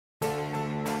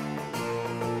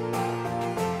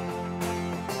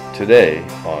Today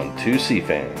on 2C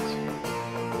Fans.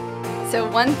 So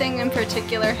one thing in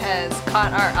particular has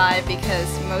caught our eye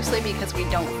mostly because we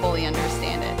don't fully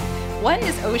understand it. What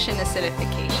is ocean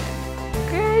acidification?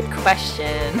 Good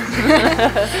question.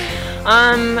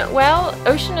 Well,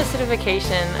 ocean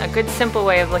acidification, a good simple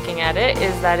way of looking at it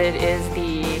is that it is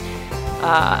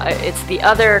it's the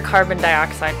other carbon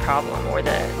dioxide problem, or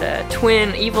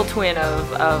the evil twin of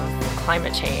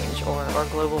climate change or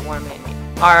global warming.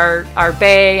 Our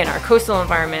bay and our coastal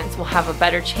environments will have a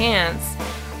better chance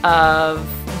of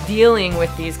dealing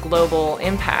with these global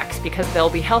impacts because they'll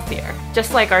be healthier.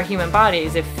 Just like our human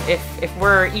bodies, if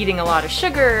we're eating a lot of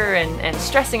sugar and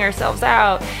stressing ourselves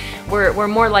out, we're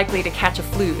more likely to catch a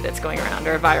flu that's going around,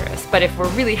 or a virus. But if we're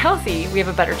really healthy, we have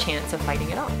a better chance of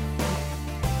fighting it off.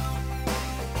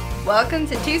 Welcome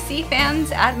to 2C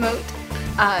Fans at Moat.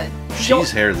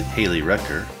 She's Haley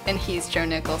Rucker. And he's Joe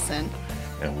Nicholson.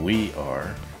 And we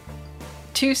are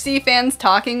 2C Fans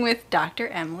talking with Dr.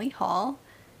 Emily Hall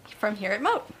from here at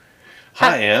Moat.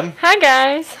 Hi, Em. Hi,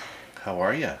 guys. How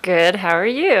are you? Good. How are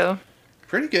you?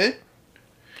 Pretty good.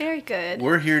 Very good.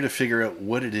 We're here to figure out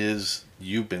what it is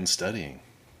you've been studying.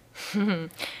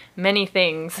 Many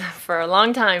things for a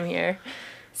long time here.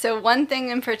 So one thing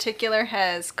in particular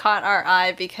has caught our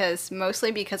eye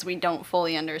mostly because we don't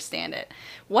fully understand it.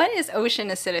 What is ocean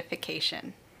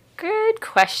acidification? Good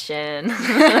question.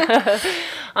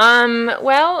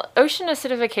 Well, ocean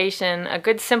acidification, a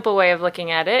good simple way of looking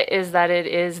at it is that it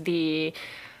is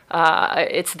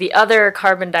it's the other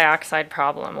carbon dioxide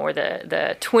problem, or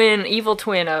the evil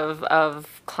twin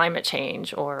of climate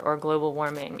change or global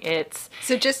warming.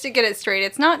 So just to get it straight,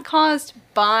 it's not caused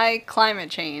by climate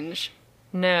change.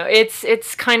 No, it's a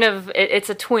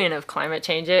twin of climate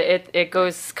change. It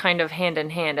goes kind of hand in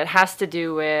hand. It has to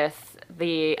do with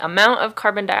the amount of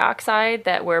carbon dioxide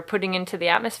that we're putting into the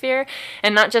atmosphere,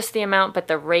 and not just the amount, but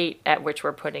the rate at which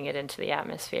we're putting it into the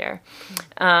atmosphere.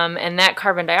 And that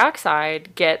carbon dioxide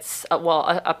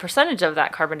a percentage of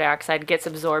that carbon dioxide gets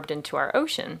absorbed into our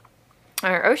oceans,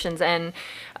 and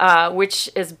which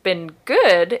has been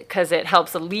good because it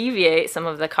helps alleviate some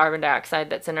of the carbon dioxide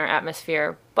that's in our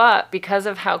atmosphere. But because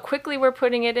of how quickly we're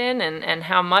putting it in and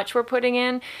how much we're putting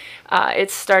in,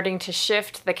 it's starting to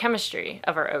shift the chemistry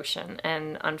of our ocean.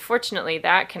 And unfortunately,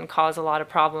 that can cause a lot of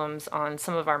problems on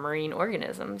some of our marine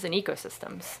organisms and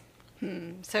ecosystems.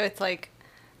 So it's like,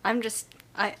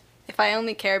 if I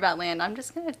only care about land, I'm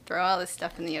just going to throw all this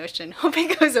stuff in the ocean, hope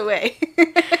it goes away.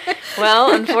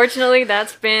 Well, unfortunately,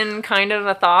 that's been kind of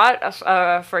a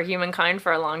thought for humankind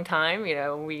for a long time. You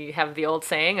know, we have the old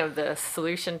saying of the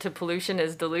solution to pollution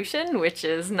is dilution, which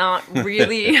is not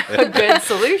really a good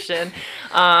solution.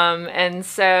 And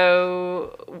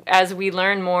so as we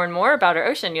learn more and more about our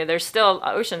ocean, there's still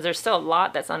a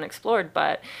lot that's unexplored,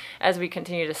 but as we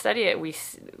continue to study it,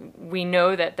 we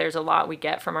know that there's a lot we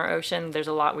get from our ocean. There's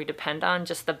a lot we depend on.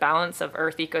 Just the balance of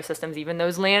Earth ecosystems, even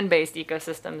those land-based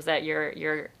ecosystems that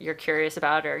you're curious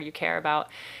about or you care about,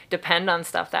 depend on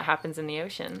stuff that happens in the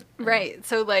ocean. Right.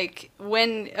 So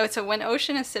when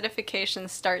ocean acidification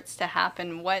starts to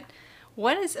happen, what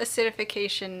is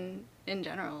acidification in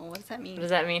general? What does that mean? What does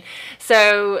that mean?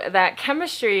 So that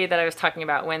chemistry that I was talking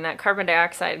about, when that carbon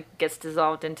dioxide gets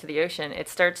dissolved into the ocean, it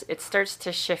starts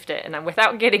to shift it. And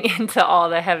without getting into all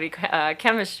the heavy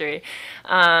chemistry,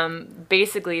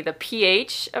 basically the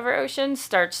pH of our ocean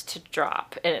starts to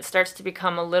drop, and it starts to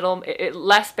become a little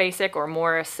less basic or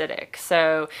more acidic.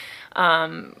 So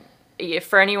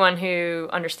for anyone who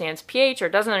understands pH or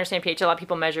doesn't understand pH, a lot of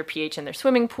people measure pH in their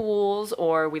swimming pools,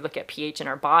 or we look at pH in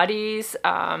our bodies.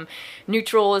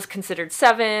 Neutral is considered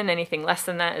 7. Anything less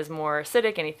than that is more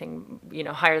acidic. Anything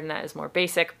higher than that is more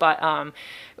basic. But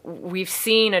we've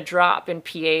seen a drop in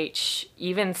pH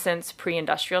even since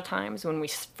pre-industrial times, when we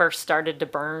first started to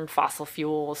burn fossil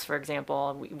fuels, for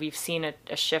example. We've seen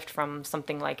a shift from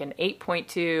something like an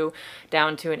 8.2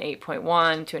 down to an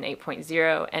 8.1 to an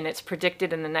 8.0, and it's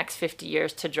predicted in the next 50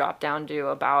 years to drop down to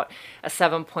about a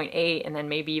 7.8, and then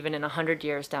maybe even in 100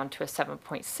 years down to a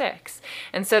 7.6.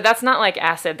 And so that's not like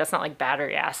acid, that's not like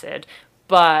battery acid,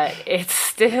 but it's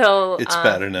still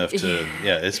bad enough to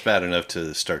it's bad enough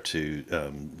to start to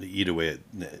eat away at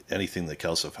anything that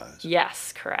calcifies.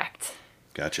 Yes, correct.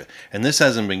 Gotcha. And this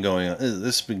hasn't been going on.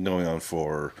 This has been going on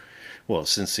for,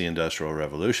 since the Industrial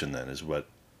Revolution. Then is what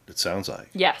it sounds like.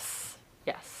 Yes.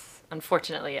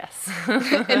 Unfortunately, yes.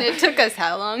 And it took us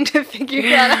how long to figure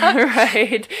that out?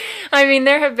 Right. I mean,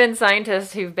 there have been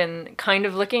scientists who've been kind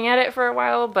of looking at it for a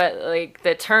while, but like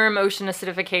the term ocean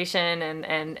acidification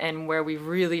and where we've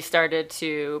really started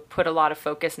to put a lot of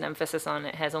focus and emphasis on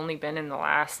it has only been in the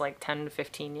last 10 to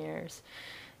 15 years.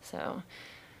 So.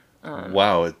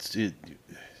 Wow.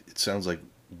 it sounds like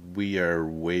we are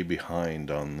way behind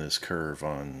on this curve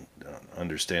on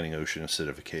understanding ocean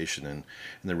acidification and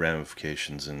the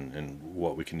ramifications and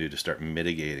what we can do to start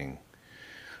mitigating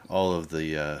all of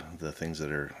the things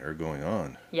that are going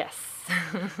on. Yes.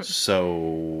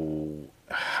 So,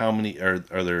 how many are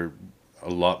there? A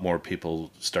lot more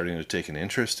people starting to take an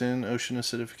interest in ocean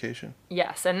acidification.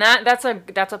 Yes, and that's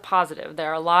a positive. There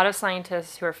are a lot of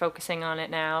scientists who are focusing on it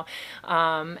now,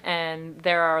 and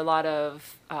there are a lot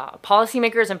of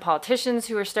policymakers and politicians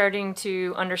who are starting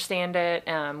to understand it,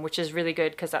 which is really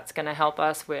good because that's going to help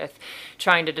us with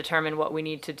trying to determine what we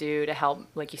need to do to help,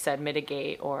 like you said,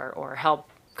 mitigate or help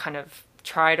kind of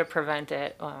try to prevent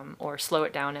it or slow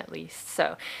it down at least.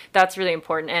 So that's really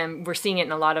important, and we're seeing it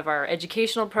in a lot of our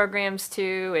educational programs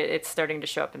too. It's starting to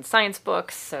show up in science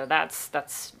books, so that's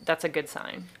a good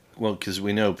sign. Well, because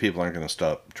we know people aren't going to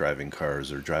stop driving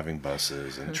cars or driving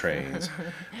buses and trains.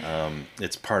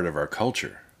 It's part of our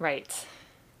culture. Right.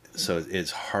 So it's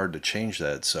hard to change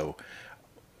that. So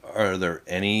are there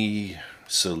any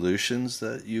solutions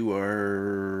that you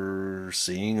are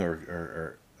seeing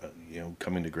or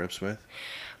coming to grips with?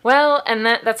 Well, and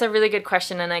that's a really good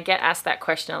question, and I get asked that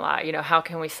question a lot. How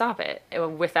can we stop it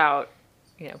without,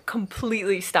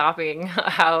 completely stopping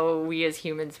how we as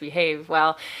humans behave?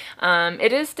 Well,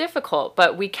 it is difficult,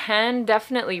 but we can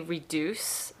definitely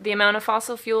reduce the amount of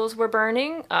fossil fuels we're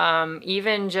burning.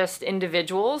 Even just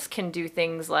individuals can do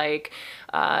things like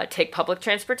take public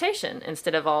transportation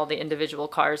instead of all the individual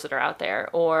cars that are out there,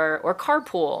 or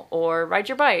carpool, or ride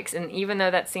your bikes. And even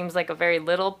though that seems like a very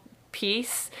little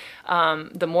piece,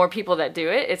 the more people that do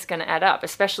it, it's going to add up,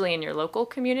 especially in your local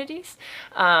communities.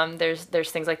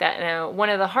 There's things like that. Now, one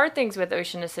of the hard things with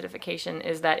ocean acidification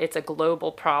is that it's a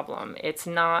global problem. It's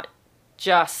not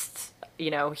just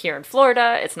here in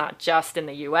Florida. It's not just in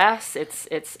the U.S.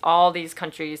 It's all these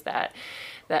countries that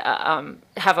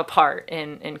have a part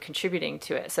in contributing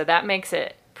to it. So that makes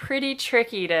it pretty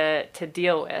tricky to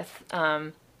deal with.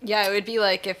 Yeah, it would be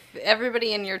like if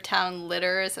everybody in your town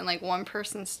litters and like one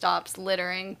person stops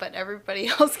littering, but everybody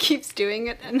else keeps doing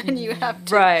it, and then you have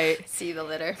to see the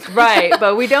litter. Right,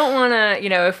 but we don't want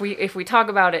to, if we talk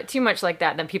about it too much like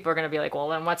that, then people are going to be like, well,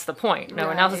 then what's the point? No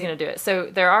one else is going to do it. So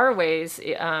there are ways,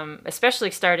 especially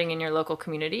starting in your local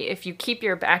community, if you keep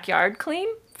your backyard clean,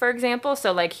 for example.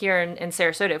 So like here in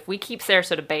Sarasota, if we keep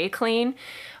Sarasota Bay clean,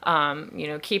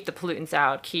 keep the pollutants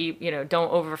out,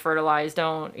 don't over fertilize,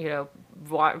 don't,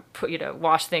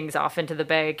 wash things off into the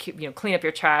bay, clean up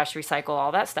your trash, recycle,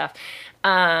 all that stuff.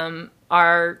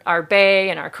 Our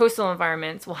bay and our coastal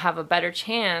environments will have a better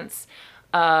chance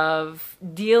of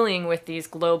dealing with these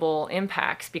global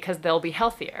impacts because they'll be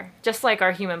healthier. Just like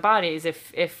our human bodies,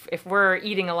 if we're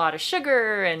eating a lot of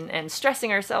sugar and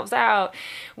stressing ourselves out,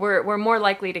 we're more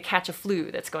likely to catch a flu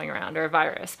that's going around or a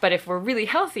virus. But if we're really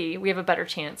healthy, we have a better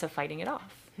chance of fighting it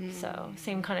off. So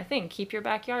same kind of thing. Keep your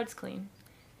backyards clean.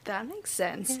 That makes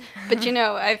sense. But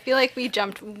I feel like we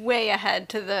jumped way ahead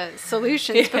to the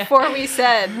solutions before we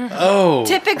said,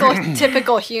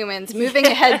 typical humans moving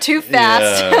ahead too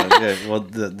fast. Yeah. Well,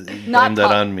 blame that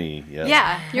on me.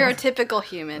 Yeah, you're a typical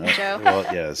human, Joe. Well,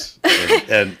 yes.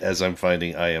 And as I'm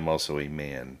finding, I am also a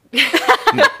man.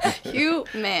 You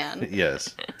man.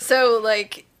 Yes.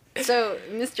 So,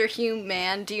 Mr.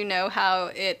 Human, do you know how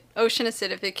ocean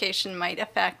acidification might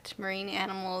affect marine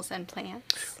animals and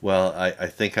plants? Well, I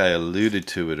think I alluded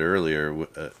to it earlier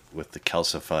with the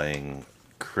calcifying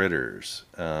critters.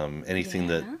 Anything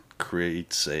that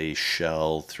creates a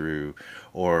shell through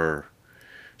or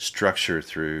structure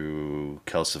through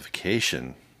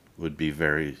calcification would be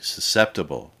very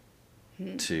susceptible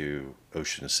to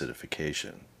ocean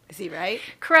acidification. Is he right?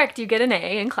 Correct. You get an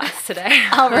A in class today.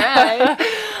 All right.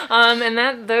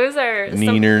 And those are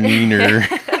neener.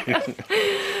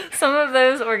 Some of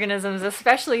those organisms,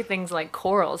 especially things like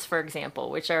corals, for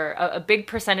example, which are a big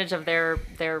percentage of their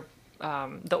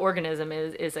the organism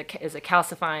is a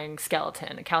calcifying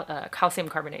skeleton, a calcium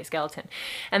carbonate skeleton,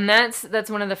 and that's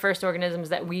one of the first organisms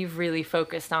that we've really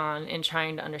focused on in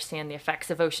trying to understand the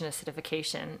effects of ocean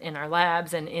acidification in our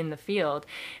labs and in the field.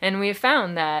 And we've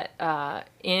found that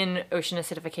in ocean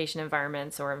acidification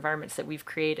environments or environments that we've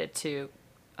created to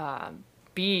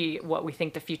be what we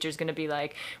think the future is going to be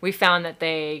like, we found that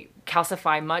they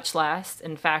calcify much less.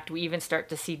 In fact, we even start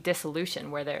to see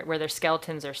dissolution where their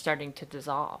skeletons are starting to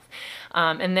dissolve.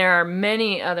 And there are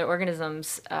many other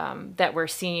organisms that we're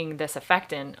seeing this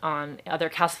effect on other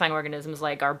calcifying organisms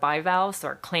like our bivalves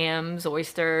or clams,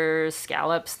 oysters,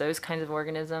 scallops, those kinds of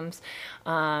organisms.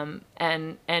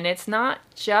 And it's not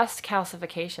just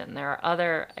calcification. There are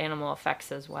other animal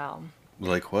effects as well.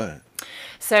 Like what?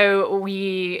 So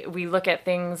we look at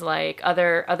things like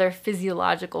other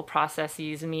physiological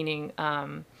processes, meaning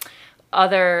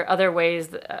other ways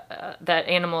that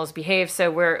animals behave.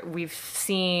 So we've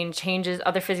seen changes,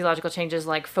 other physiological changes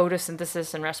like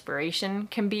photosynthesis and respiration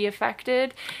can be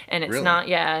affected, and it's Really? not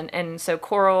and so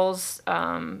corals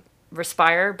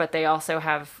respire, but they also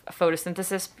have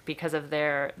photosynthesis because of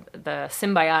the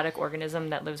symbiotic organism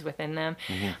that lives within them.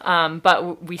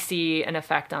 But we see an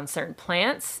effect on certain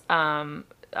plants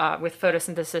with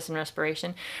photosynthesis and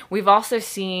respiration. We've also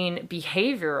seen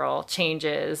behavioral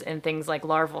changes in things like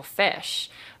larval fish,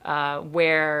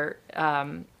 where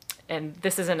and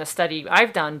this isn't a study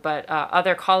I've done, but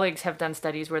other colleagues have done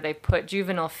studies where they put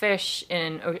juvenile fish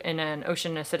in an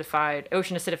ocean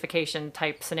acidification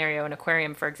type scenario, an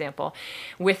aquarium, for example,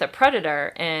 with a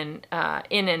predator, and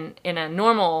in a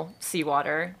normal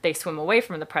seawater they swim away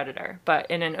from the predator, but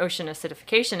in an ocean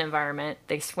acidification environment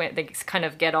they kind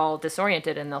of get all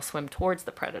disoriented and they'll swim towards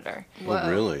the predator.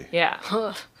 Oh, really? Yeah.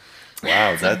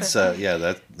 Wow, that's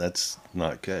that's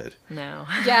not good. No.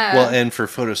 Yeah. Well, and for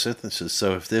photosynthesis,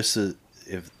 so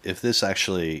if this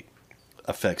actually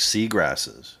affects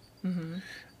seagrasses,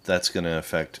 that's going to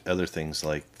affect other things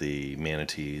like the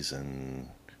manatees and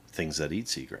things that eat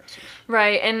seagrasses.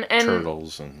 Right, and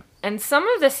turtles and some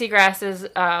of the seagrasses.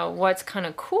 What's kind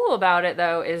of cool about it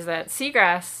though is that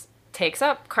seagrass takes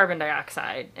up carbon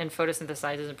dioxide and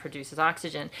photosynthesizes and produces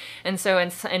oxygen. And so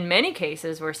in many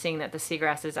cases, we're seeing that the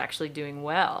seagrass is actually doing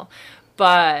well.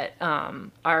 But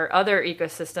our other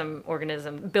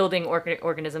ecosystem building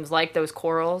organisms like those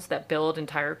corals that build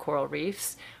entire coral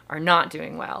reefs are not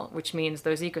doing well, which means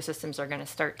those ecosystems are going to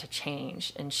start to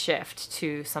change and shift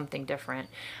to something different.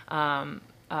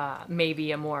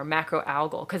 Maybe a more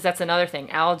macroalgal, because that's another thing.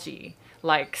 Algae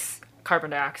likes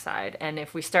carbon dioxide, and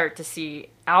if we start to see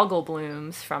algal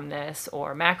blooms from this,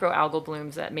 or macroalgal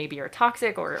blooms that maybe are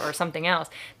toxic or something else,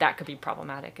 that could be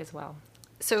problematic as well.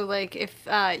 So, like, if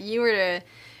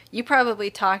you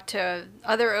probably talk to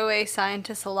other OA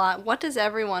scientists a lot. What does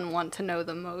everyone want to know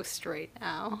the most right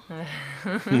now?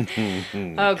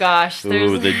 Oh gosh,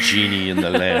 ooh, the genie in the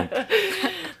lamp.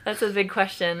 That's a big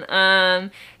question.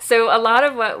 So a lot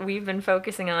of what we've been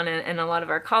focusing on, and a lot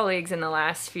of our colleagues in the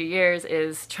last few years,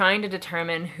 is trying to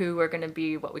determine who are going to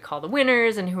be what we call the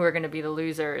winners and who are going to be the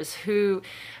losers.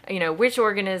 Which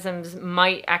organisms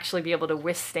might actually be able to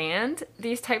withstand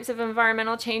these types of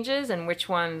environmental changes, and which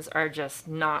ones are just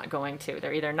not going to.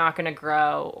 They're either not going to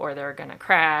grow, or they're going to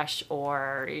crash,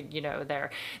 or they're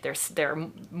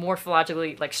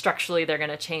morphologically, like structurally, they're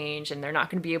going to change, and they're not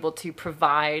going to be able to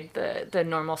provide the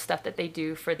normal stuff that they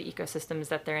do for the ecosystems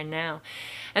that they're in now.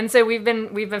 And so we've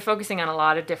been focusing on a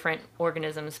lot of different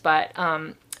organisms, but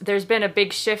there's been a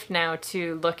big shift now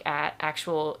to look at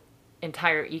actual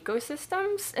entire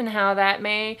ecosystems and how that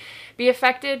may be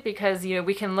affected, because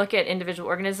we can look at individual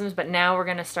organisms, but now we're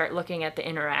going to start looking at the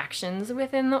interactions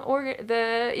within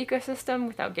the ecosystem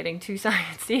without getting too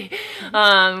sciencey.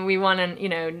 We want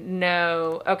to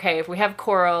know, okay, if we have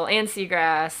coral and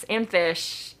seagrass and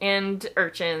fish and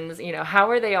urchins, how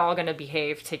are they all going to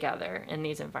behave together in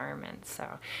these environments?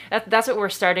 So that's what we're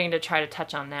starting to try to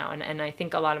touch on now, and I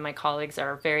think a lot of my colleagues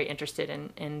are very interested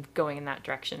in going in that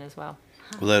direction as well.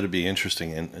 Well, that'd be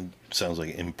interesting, and sounds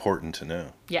like important to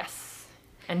know. Yes,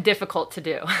 and difficult to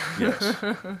do. Yes.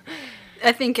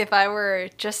 I think if I were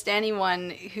just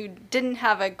anyone who didn't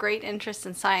have a great interest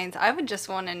in science, I would just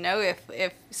want to know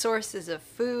if sources of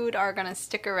food are going to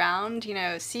stick around,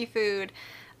 seafood,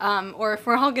 or if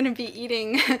we're all going to be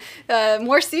eating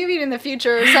more seaweed in the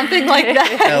future or something like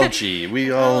that. Algae.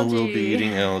 We all will be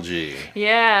eating algae.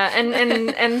 Yeah,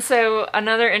 and so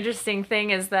another interesting thing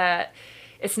is that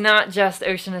it's not just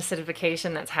ocean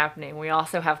acidification that's happening. We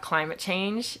also have climate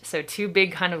change. So two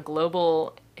big kind of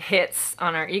global hits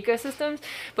on our ecosystems.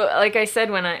 But like I said,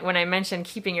 when I mentioned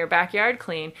keeping your backyard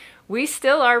clean, we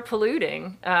still are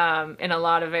polluting in a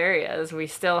lot of areas. We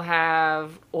still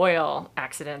have oil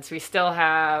accidents. We still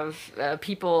have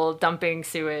people dumping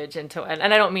sewage into, and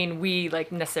I don't mean we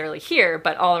like necessarily here,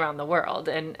 but all around the world.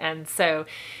 And so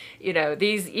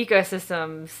these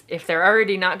ecosystems, if they're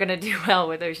already not going to do well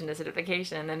with ocean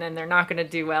acidification, and then they're not going to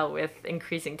do well with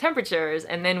increasing temperatures,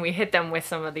 and then we hit them with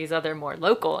some of these other more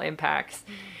local impacts,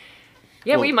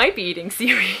 we might be eating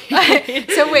seaweed.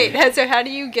 So wait, so how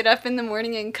do you get up in the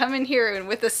morning and come in here and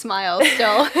with a smile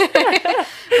still?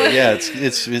 Yeah,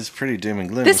 it's pretty doom and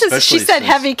gloom. She said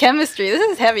heavy chemistry. This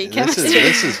is heavy chemistry.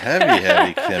 This is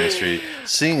heavy chemistry.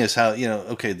 Seeing as how,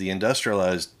 the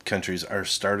industrialized countries are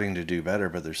starting to do better,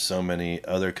 but there's so many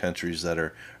other countries that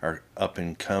are up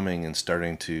and coming and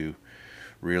starting to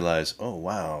realize, oh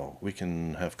wow, we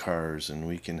can have cars and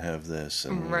we can have this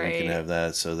and we can have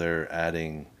that. So they're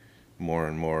adding more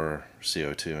and more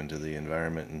CO2 into the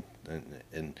environment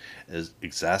and is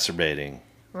exacerbating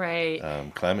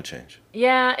climate change.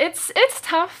 Yeah, it's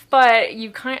tough, but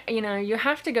you you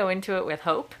have to go into it with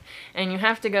hope, and you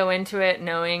have to go into it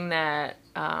knowing that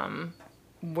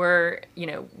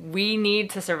we need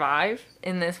to survive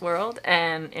in this world,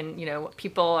 and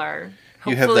people are.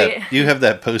 Hopefully... You have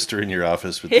that poster in your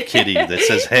office with the kitty that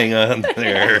says "Hang on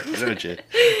there," don't you?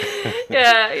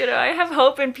 Yeah, I have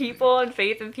hope in people and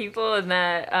faith in people, and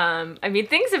that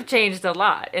things have changed a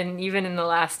lot, and even in the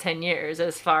last 10 years,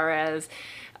 as far as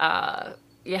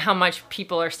how much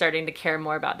people are starting to care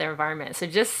more about their environment. So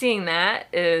just seeing that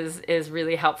is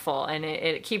really helpful, and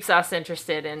it keeps us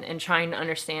interested in trying to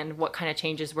understand what kind of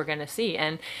changes we're going to see,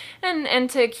 and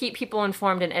to keep people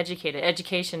informed and educated.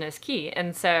 Education is key,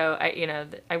 and so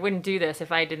I wouldn't do this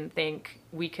if I didn't think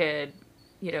we could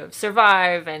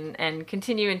survive and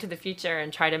continue into the future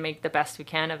and try to make the best we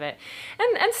can of it,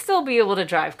 and still be able to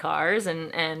drive cars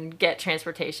and get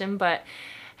transportation, but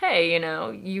hey,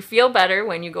 you feel better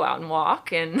when you go out and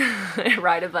walk and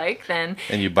ride a bike then.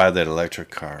 And you buy that electric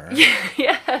car.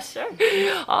 Yeah, sure.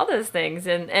 All those things.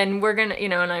 And we're going to,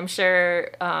 and I'm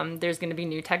sure there's going to be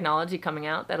new technology coming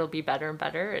out that'll be better and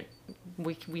better.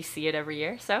 We see it every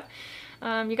year. So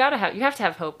you have to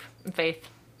have hope and faith.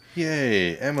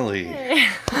 Yay, Emily. Yay.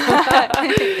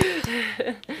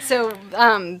 So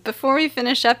before we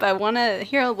finish up, I want to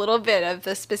hear a little bit of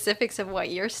the specifics of what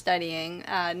you're studying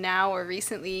now or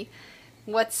recently.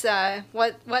 What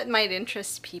might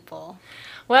interest people?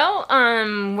 Well,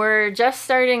 we're just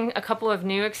starting a couple of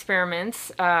new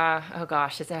experiments. Oh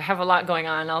gosh, I have a lot going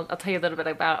on. I'll tell you a little bit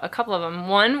about a couple of them.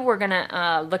 One, we're going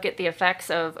to look at the effects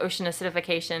of ocean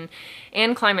acidification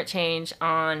and climate change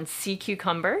on sea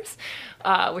cucumbers,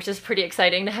 which is pretty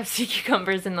exciting to have sea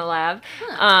cucumbers in the lab.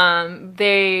 Huh.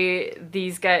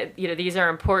 These are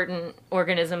important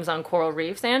organisms on coral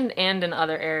reefs and in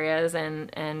other areas,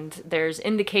 and there's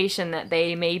indication that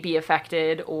they may be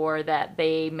affected, or that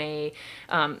they may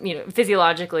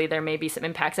physiologically there may be some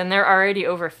impacts, and they're already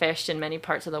overfished in many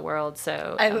parts of the world.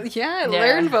 So I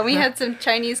learned when we had some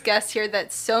Chinese guests here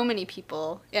that so many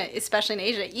people, especially in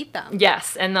Asia, eat them.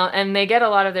 Yes, and they get a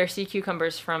lot of their sea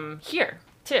cucumbers from here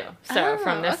too. So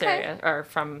from this area, or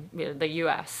from the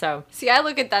U.S. So see, I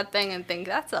look at that thing and think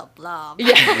that's a blob.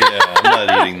 Yeah, I'm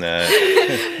not eating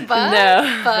that.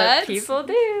 but people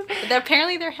do.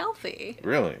 Apparently, they're healthy.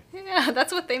 Really? Yeah,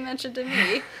 that's what they mentioned to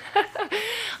me.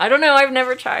 I don't know. I've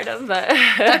never tried them, but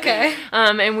okay.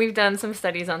 And we've done some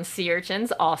studies on sea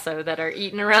urchins also that are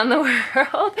eaten around the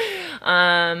world.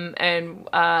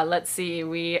 Let's see.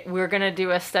 We're gonna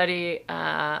do a study.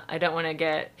 I don't want to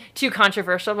get too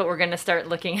controversial, but we're gonna start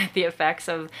looking at the effects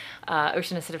of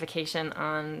ocean acidification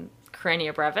on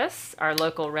Karenia brevis, our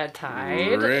local red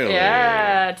tide. Really?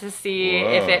 Yeah, to see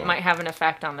if it might have an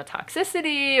effect on the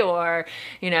toxicity, or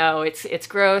its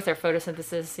growth or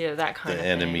photosynthesis, that kind of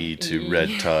thing. The enemy to red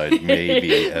tide,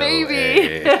 maybe.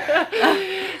 Maybe.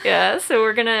 Yeah, so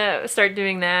we're gonna start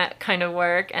doing that kind of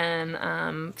work,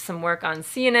 and some work on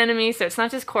sea anemone. So it's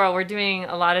not just coral; we're doing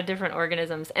a lot of different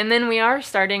organisms, and then we are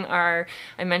starting I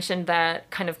mentioned that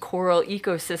kind of coral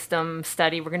ecosystem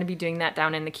study. We're going to be doing that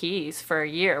down in the Keys for a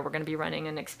year. We're going to be running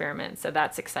an experiment, so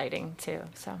that's exciting too.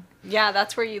 So yeah,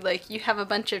 that's where you have a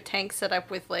bunch of tanks set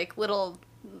up with little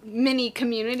mini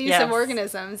communities of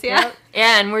organisms. Yeah.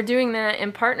 Yeah, and we're doing that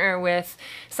in partner with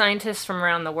scientists from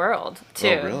around the world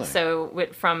too. Oh, really? So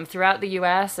from throughout the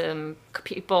U.S. and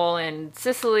people in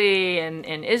Sicily and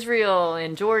in Israel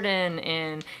and Jordan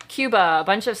and Cuba, a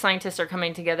bunch of scientists are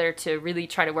coming together to really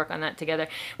try to work on that together,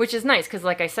 which is nice because,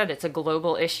 like I said, it's a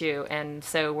global issue, and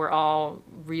so we're all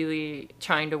really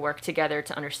trying to work together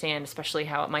to understand, especially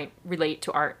how it might relate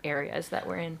to our areas that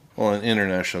we're in. Well, and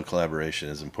international collaboration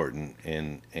is important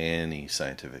in any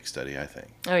scientific study, I think.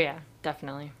 Oh yeah,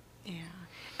 definitely. Yeah.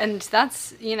 And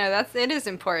it is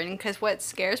important, because what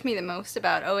scares me the most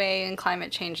about OA and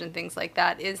climate change and things like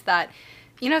that is that,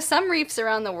 some reefs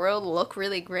around the world look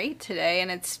really great today,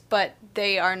 but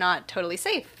they are not totally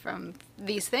safe from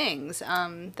these things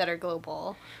that are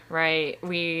global. Right.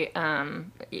 We've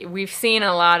seen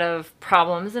a lot of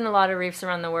problems in a lot of reefs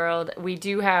around the world. We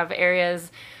do have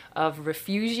areas of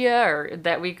refugia, or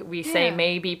that we say Yeah.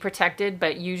 may be protected,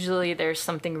 but usually there's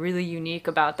something really unique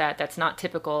about that that's not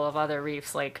typical of other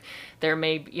reefs. Like there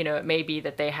may, it may be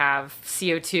that they have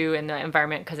CO2 in the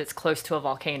environment because it's close to a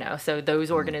volcano. So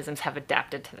those organisms have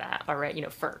adapted to that already,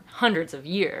 for hundreds of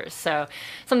years. So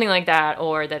something like that,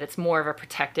 or that it's more of a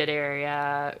protected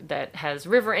area that has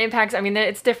river impacts. I mean,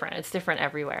 it's different. It's different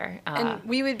everywhere. And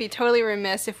we would be totally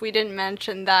remiss if we didn't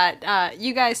mention that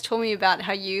you guys told me about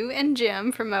how you and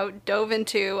Jim from Moat dove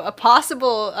into a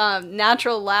possible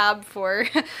natural lab for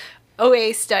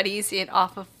OA studies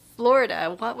off of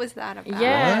Florida. What was that about?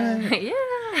 Yeah,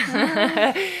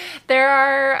 yeah. There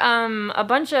are a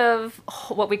bunch of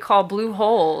what we call blue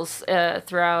holes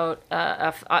throughout,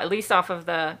 at least off of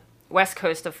the west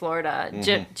coast of Florida.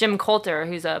 Jim Coulter,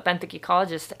 who's a benthic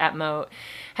ecologist at Moat,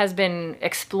 has been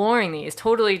exploring these,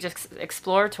 totally just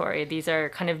exploratory. These are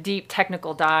kind of deep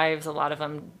technical dives. A lot of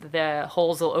them, the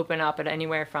holes will open up at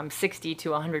anywhere from 60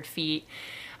 to 100 feet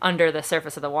under the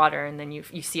surface of the water, and then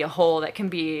you see a hole that can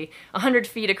be 100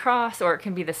 feet across, or it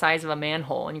can be the size of a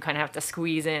manhole, and you kind of have to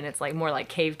squeeze in. It's like more like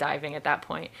cave diving at that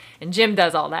point, and Jim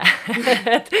does all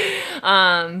that.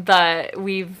 But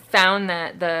we've found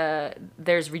that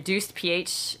there's reduced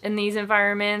pH in these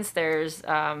environments. There's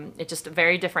it's just a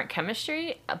very different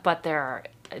chemistry, but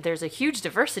there's a huge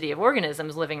diversity of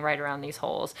organisms living right around these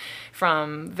holes,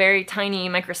 from very tiny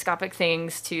microscopic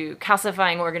things to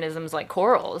calcifying organisms like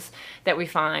corals that we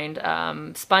find,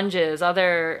 sponges,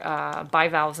 other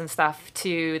bivalves and stuff,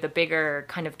 to the bigger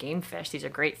kind of game fish. These are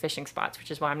great fishing spots, which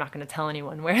is why I'm not going to tell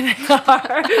anyone where they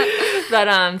are.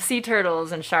 But sea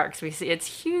turtles and sharks, we see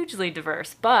it's hugely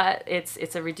diverse, but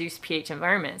it's a reduced pH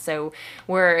environment. So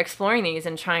we're exploring these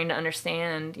and trying to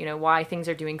understand, why things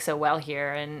are doing so well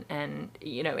here, and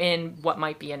in what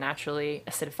might be a naturally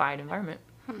acidified environment.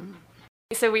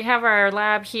 So we have our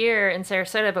lab here in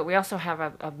Sarasota, but we also have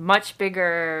a much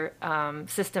bigger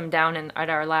system down at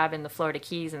our lab in the Florida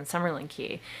Keys and Summerlin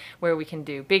Key, where we can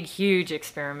do big, huge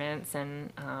experiments,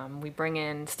 and we bring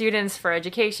in students for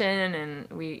education, and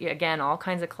we, again, all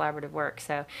kinds of collaborative work.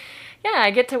 So yeah,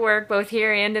 I get to work both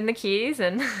here and in the Keys,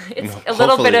 and it's a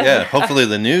little bit of... Yeah, hopefully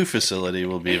the new facility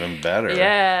will be even better.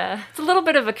 Yeah, it's a little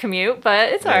bit of a commute, but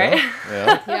it's all right.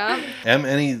 Yeah. Yeah.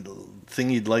 Anything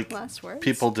you'd like Last words?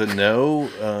 people to know?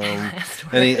 Last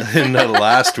Not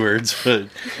last words, but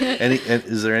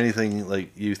is there anything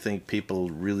like you think people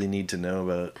really need to know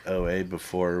about OA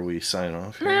before we sign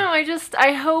off here? No,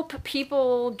 I hope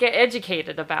people get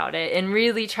educated about it and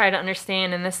really try to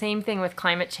understand. And the same thing with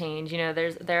climate change.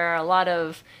 There are a lot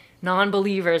of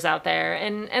non-believers out there,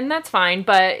 and that's fine,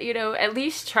 but at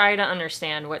least try to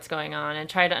understand what's going on and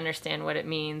try to understand what it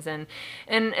means, and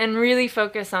really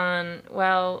focus on,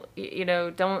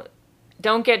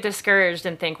 don't get discouraged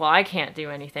and think, well, I can't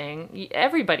do anything.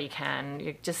 Everybody can.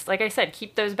 You just, like I said,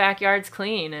 keep those backyards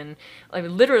clean, and like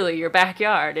literally your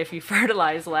backyard. If you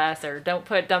fertilize less or don't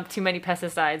dump too many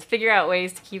pesticides, figure out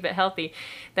ways to keep it healthy,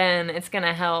 then it's going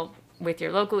to help with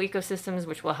your local ecosystems,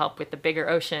 which will help with the bigger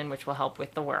ocean, which will help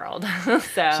with the world.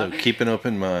 So keep an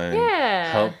open mind.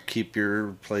 Yeah. Help keep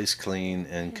your place clean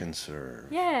and conserve.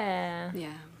 Yeah.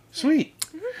 Yeah. Sweet.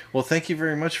 Well, thank you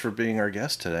very much for being our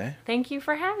guest today. Thank you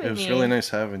for having me. It was really nice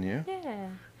having you. Yeah.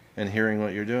 And hearing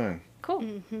what you're doing.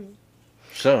 Cool.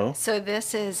 So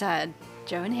this is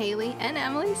Joan Haley and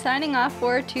Emily signing off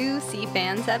for 2 Sea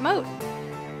Fans at Moat.